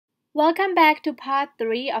Welcome back to part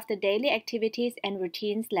 3 of the Daily Activities and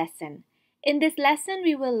Routines lesson. In this lesson,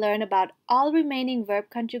 we will learn about all remaining verb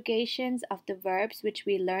conjugations of the verbs which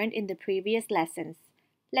we learned in the previous lessons.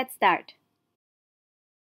 Let's start.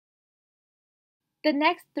 The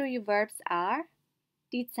next 3 verbs are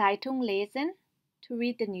die Zeitung lesen, to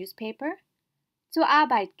read the newspaper, zur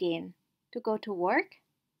Arbeit gehen, to go to work,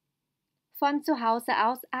 von zu Hause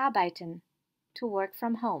aus arbeiten, to work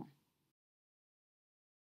from home.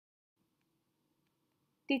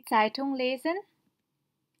 Die Zeitung lesen,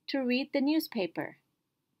 to read the newspaper.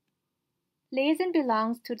 Lesen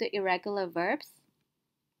belongs to the irregular verbs,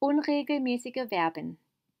 unregelmäßige Verben.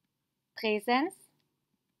 Präsens.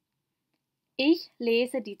 Ich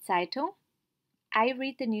lese die Zeitung. I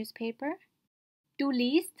read the newspaper. Du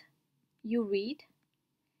liest. You read.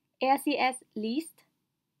 Er, sie, es liest.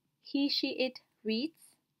 He, she, it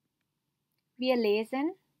reads. Wir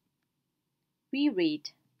lesen. We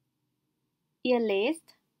read. Ihr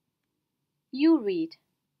lest. You read.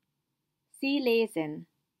 Sie lesen.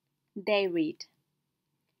 They read.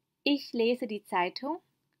 Ich lese die Zeitung.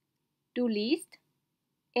 Du liest.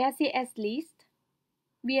 Er, sie, es liest.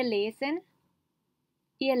 Wir lesen.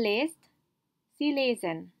 Ihr lest. Sie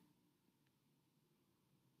lesen.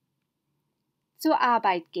 Zur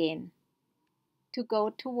Arbeit gehen. To go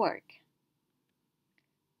to work.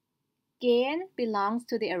 Gehen belongs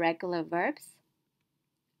to the irregular verbs.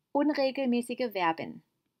 Unregelmäßige Verben.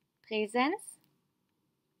 Präsens.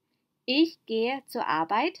 Ich gehe zur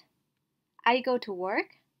Arbeit. I go to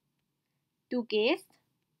work. Du gehst.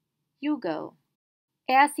 You go.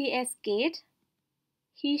 Er, sie, es geht.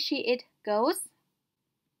 He, she, it goes.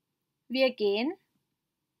 Wir gehen.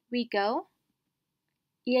 We go.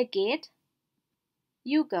 Ihr geht.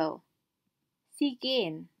 You go. Sie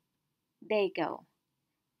gehen. They go.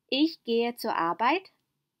 Ich gehe zur Arbeit.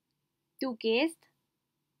 Du gehst.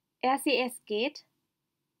 Er, sie, es geht.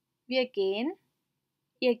 Wir gehen.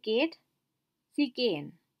 Ihr geht. Sie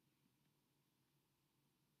gehen.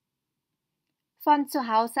 Von zu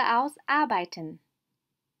Hause aus arbeiten.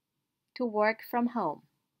 To work from home.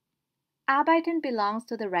 Arbeiten belongs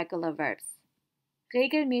to the regular verbs.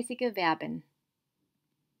 Regelmäßige Verben.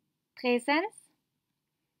 Präsens.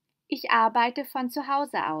 Ich arbeite von zu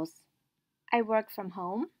Hause aus. I work from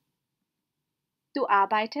home. Du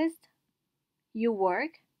arbeitest. You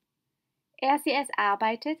work. Er, sie, es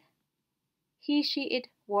arbeitet. He, she, it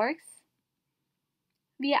works.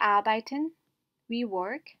 Wir arbeiten. We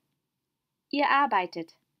work. Ihr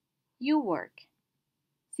arbeitet. You work.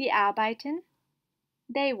 Sie arbeiten.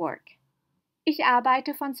 They work. Ich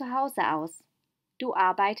arbeite von zu Hause aus. Du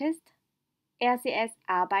arbeitest. Er, sie, es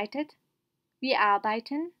arbeitet. Wir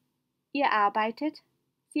arbeiten. Ihr arbeitet.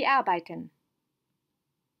 Sie arbeiten.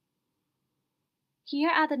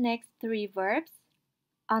 Here are the next 3 verbs.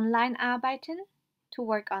 Online arbeiten, to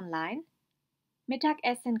work online.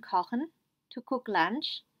 Mittagessen kochen, to cook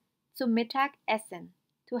lunch. Zum Mittag essen,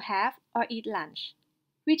 to have or eat lunch.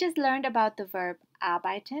 We just learned about the verb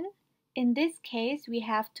arbeiten. In this case, we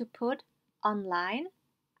have to put online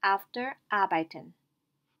after arbeiten.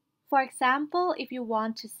 For example, if you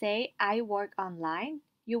want to say I work online,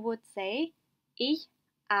 you would say ich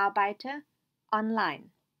arbeite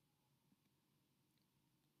online.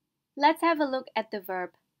 Let's have a look at the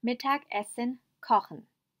verb Mittagessen kochen,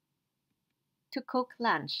 to cook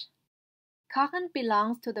lunch. Kochen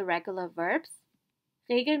belongs to the regular verbs,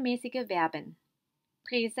 regelmäßige Verben.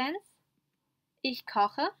 Präsens. Ich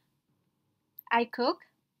koche. I cook.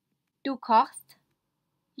 Du kochst.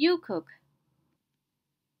 You cook.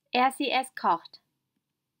 Er, sie, es kocht.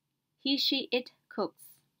 He, she, it cooks.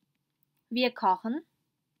 Wir kochen.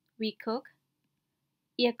 We cook.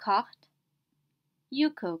 Ihr kocht. You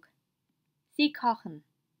cook. Sie kochen.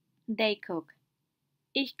 They cook.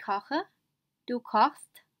 Ich koche. Du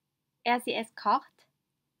kochst. Er, sie, es kocht.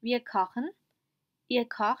 Wir kochen. Ihr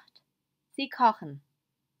kocht. Sie kochen.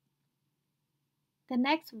 The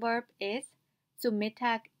next verb is zu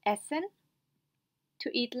Mittag essen, to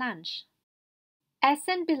eat lunch.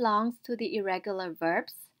 Essen belongs to the irregular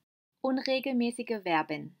verbs, unregelmäßige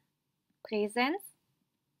Verben. Präsens.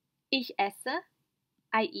 Ich esse.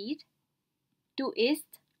 I eat. Du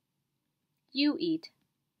isst. You eat.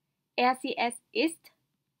 Er, sie, es isst.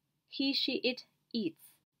 He, she, it eats.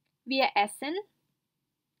 Wir essen.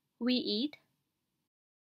 We eat.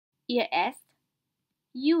 Ihr esst.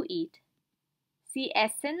 You eat. Sie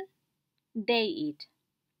essen. They eat.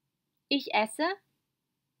 Ich esse.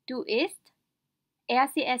 Du isst. Er,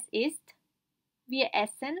 sie, es isst. Wir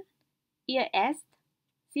essen. Ihr esst.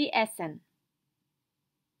 Sie essen.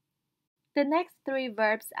 The next 3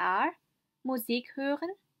 verbs are Musik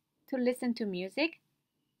hören, to listen to music.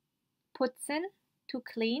 putzen, to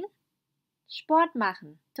clean, Sport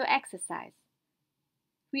machen, to exercise.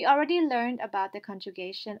 We already learned about the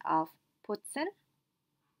conjugation of putzen.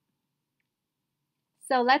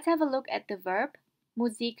 So let's have a look at the verb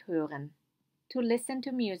Musik hören, to listen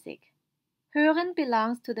to music. Hören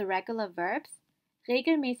belongs to the regular verbs,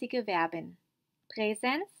 regelmäßige Verben.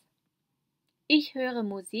 Präsens. Ich höre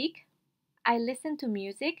Musik. I listen to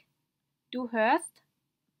music. Du hörst.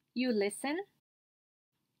 You listen.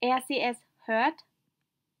 Er, sie, es hört.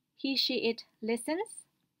 He, she, it listens.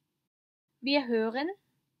 Wir hören.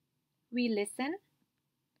 We listen.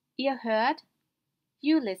 Ihr hört.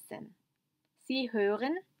 You listen. Sie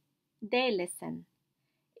hören. They listen.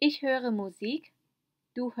 Ich höre Musik.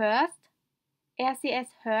 Du hörst. Er, sie, es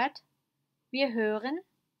hört. Wir hören.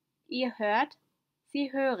 Ihr hört.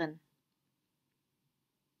 Sie hören.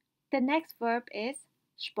 The next verb is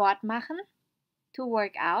Sport machen, to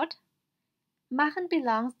work out. Machen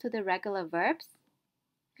belongs to the regular verbs,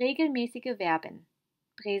 regelmäßige Verben.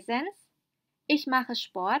 Präsens. Ich mache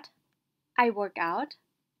Sport. I work out.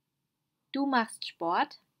 Du machst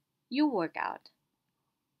Sport. You work out.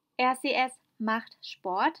 Er, sie, es macht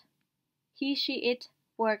Sport. He, she, it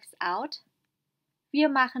works out. Wir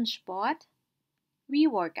machen Sport. We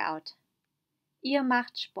work out. Ihr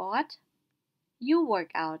macht Sport. You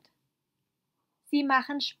work out. Sie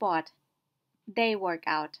machen Sport. They work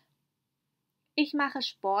out. Ich mache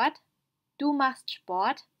Sport. Du machst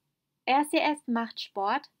Sport. Er, sie, es macht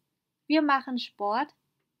Sport. Wir machen Sport.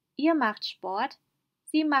 Ihr macht Sport.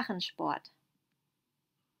 Sie machen Sport.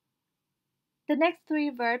 The next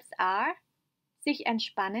three verbs are sich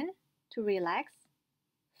entspannen, to relax,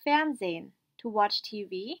 fernsehen, to watch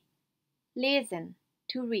TV, lesen,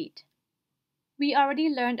 to read. We already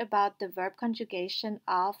learned about the verb conjugation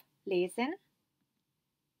of lesen.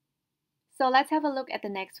 So let's have a look at the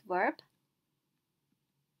next verb.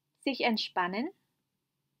 Sich entspannen,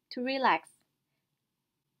 to relax.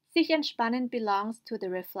 Sich entspannen belongs to the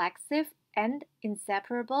reflexive and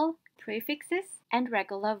inseparable prefixes and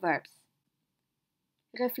regular verbs.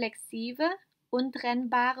 Reflexive,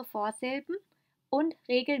 untrennbare Vorsilben und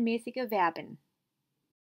regelmäßige Verben.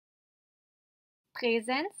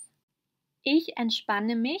 Präsens. Ich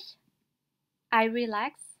entspanne mich. I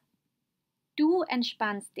relax. Du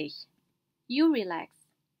entspannst dich. You relax.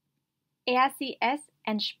 Er, sie, es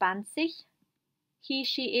entspannt sich. He,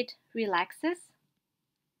 she, it relaxes.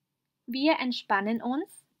 Wir entspannen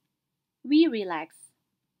uns. We relax.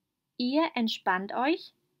 Ihr entspannt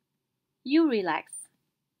euch. You relax.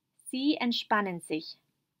 Sie entspannen sich.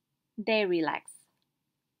 They relax.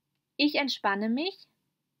 Ich entspanne mich.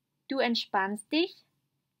 Du entspannst dich.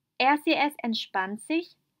 Er, sie, es entspannt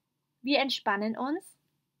sich. Wir entspannen uns.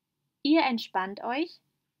 Ihr entspannt euch.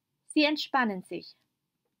 Sie entspannen sich.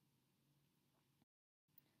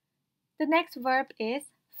 The next verb is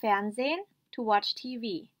fernsehen, to watch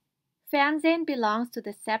TV. Fernsehen belongs to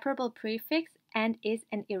the separable prefix and is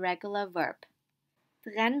an irregular verb.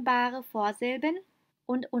 Trennbare Vorsilben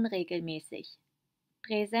und unregelmäßig.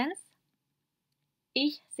 Präsens.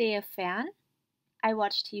 Ich sehe fern. I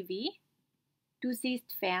watch TV. Du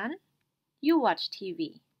siehst fern. You watch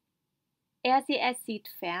TV. Er, sie, es sieht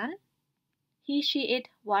fern. He, she, it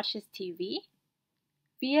watches TV.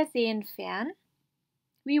 Wir sehen fern.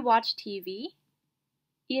 We watch TV.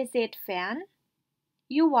 Ihr seht fern.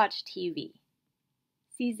 You watch TV.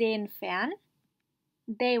 Sie sehen fern.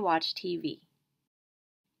 They watch TV.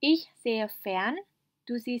 Ich sehe fern.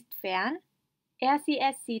 Du siehst fern. Er, sie,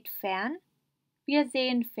 es sieht fern. Wir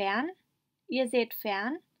sehen fern. Ihr seht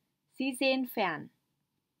fern. Sie sehen fern.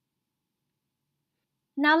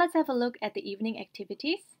 Now let's have a look at the evening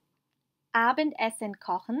activities. Abendessen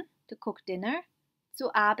kochen, to cook dinner.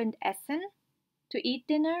 Zu Abendessen, to eat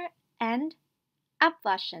dinner. And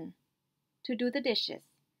abwaschen, to do the dishes.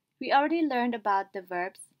 We already learned about the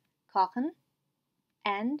verbs kochen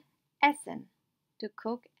and essen, to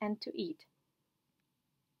cook and to eat.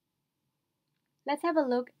 Let's have a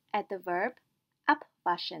look at the verb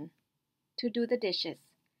abwaschen, to do the dishes.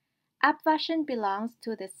 Abwaschen belongs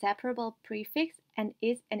to the separable prefix and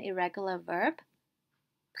is an irregular verb.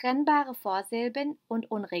 Trennbare Vorsilben und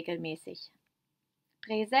unregelmäßig.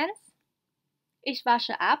 Präsens. Ich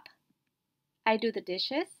wasche ab. I do the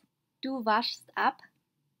dishes. Du waschst ab.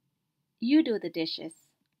 You do the dishes.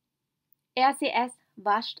 Er, sie, es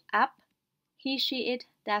wascht ab. He, she, it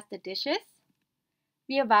does the dishes.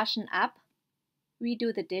 Wir waschen ab. We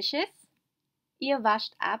do the dishes. Ihr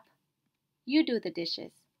wascht ab. You do the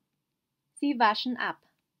dishes. Sie waschen ab.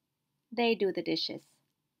 They do the dishes.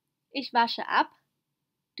 Ich wasche ab.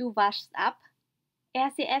 Du waschst ab. Er,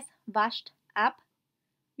 sie, es wascht ab.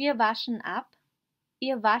 Wir waschen ab.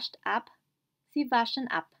 Ihr wascht ab, Sie waschen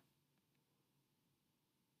ab.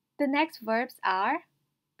 The next verbs are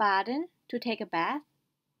baden, to take a bath,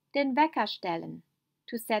 den Wecker stellen,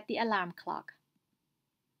 to set the alarm clock.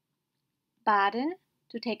 Baden,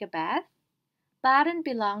 to take a bath. Baden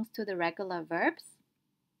belongs to the regular verbs,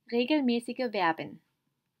 regelmäßige Verben.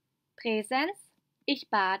 Präsens, ich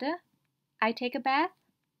bade, I take a bath.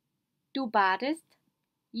 Du badest,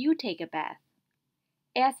 you take a bath.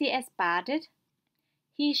 Er, sie, es badet,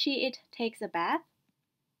 he, she, it takes a bath.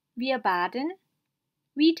 Wir baden,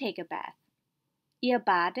 we take a bath. Ihr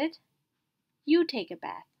badet, you take a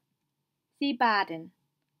bath. Sie baden,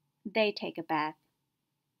 they take a bath.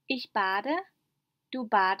 Ich bade, du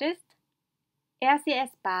badest, er, sie,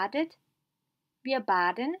 es badet, wir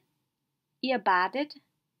baden, ihr badet,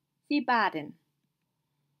 sie baden.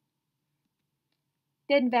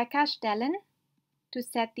 Den Wecker stellen, to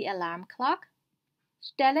set the alarm clock.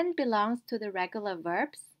 Stellen belongs to the regular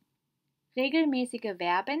verbs, regelmäßige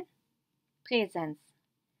Verben, Präsens.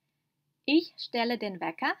 Ich stelle den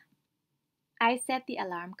Wecker, I set the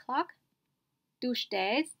alarm clock. Du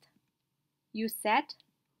stellst, you set.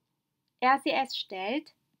 Er, sie, es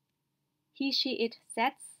stellt, he, she, it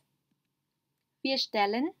sets. Wir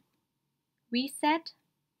stellen, we set.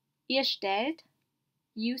 Ihr stellt,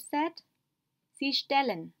 you set. Sie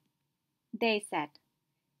stellen, they set.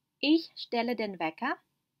 Ich stelle den Wecker,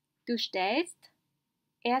 du stellst,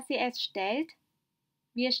 er, sie, es stellt,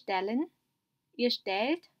 wir stellen, ihr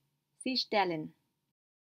stellt, sie stellen.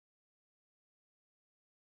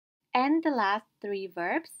 And the last three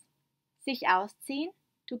verbs, sich ausziehen,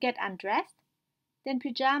 to get undressed, den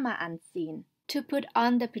Pyjama anziehen, to put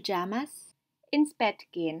on the pyjamas, ins Bett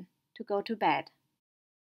gehen, to go to bed.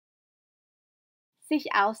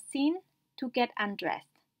 Sich ausziehen, to get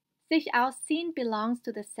undressed. Sich ausziehen belongs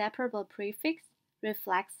to the separable prefix,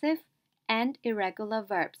 reflexive and irregular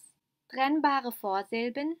verbs. Trennbare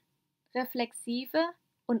Vorsilben, reflexive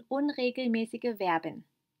und unregelmäßige Verben.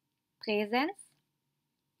 Präsens,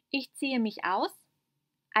 ich ziehe mich aus,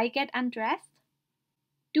 I get undressed.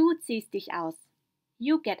 Du ziehst dich aus,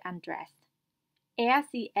 you get undressed. Er,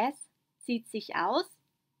 sie, es zieht sich aus,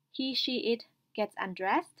 he, she, it gets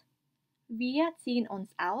undressed. Wir ziehen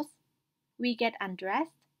uns aus, we get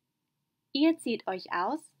undressed. Ihr zieht euch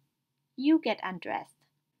aus, you get undressed.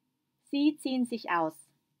 Sie ziehen sich aus,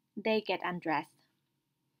 they get undressed.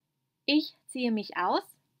 Ich ziehe mich aus,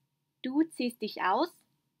 du ziehst dich aus,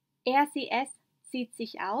 er, sie, es zieht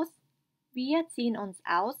sich aus, wir ziehen uns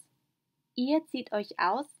aus, ihr zieht euch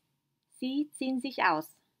aus, sie ziehen sich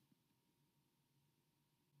aus.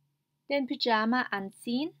 Den Pyjama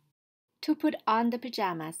anziehen, to put on the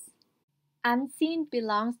pyjamas. Anziehen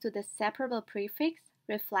belongs to the separable prefix,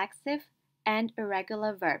 reflexive and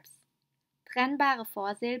irregular verbs. Trennbare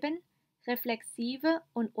Vorsilben, reflexive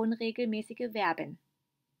und unregelmäßige Verben.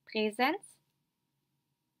 Präsens,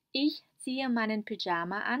 ich ziehe meinen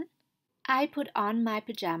Pyjama an, I put on my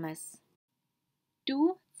pyjamas.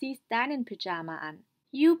 Du ziehst deinen Pyjama an,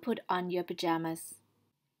 you put on your pyjamas.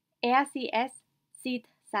 Er, sie, es zieht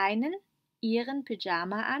seinen, ihren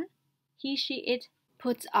Pyjama an, he, she, it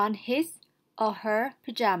puts on his or her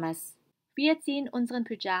pyjamas. Wir ziehen unseren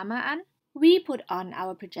Pyjama an, we put on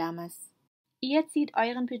our pyjamas. Ihr zieht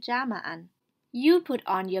euren Pyjama an, you put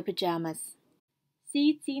on your pyjamas.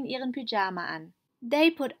 Sie ziehen ihren Pyjama an,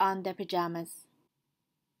 they put on their pyjamas.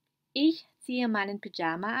 Ich ziehe meinen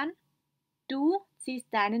Pyjama an, du ziehst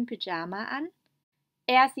deinen Pyjama an,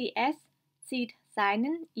 er, sie, es zieht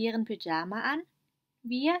seinen, ihren Pyjama an,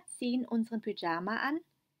 wir ziehen unseren Pyjama an,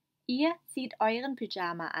 ihr zieht euren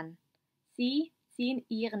Pyjama an, sie ziehen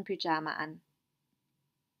ihren Pyjama an.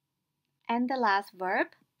 And the last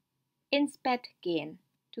verb, ins Bett gehen,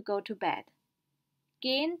 to go to bed.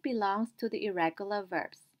 Gehen belongs to the irregular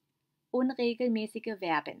verbs, unregelmäßige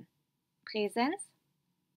Verben. Präsens,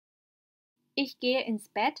 ich gehe ins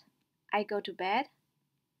Bett, I go to bed.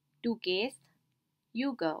 Du gehst,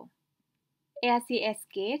 you go. Er, sie, es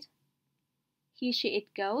geht, he, she,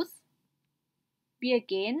 it goes. Wir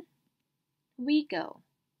gehen, we go.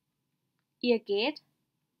 Ihr geht,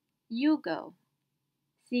 you go.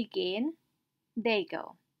 Sie gehen, they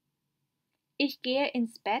go. Ich gehe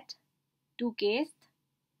ins Bett, du gehst,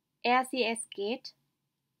 er, sie, es geht,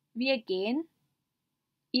 wir gehen,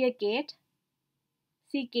 ihr geht,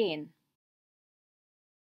 sie gehen.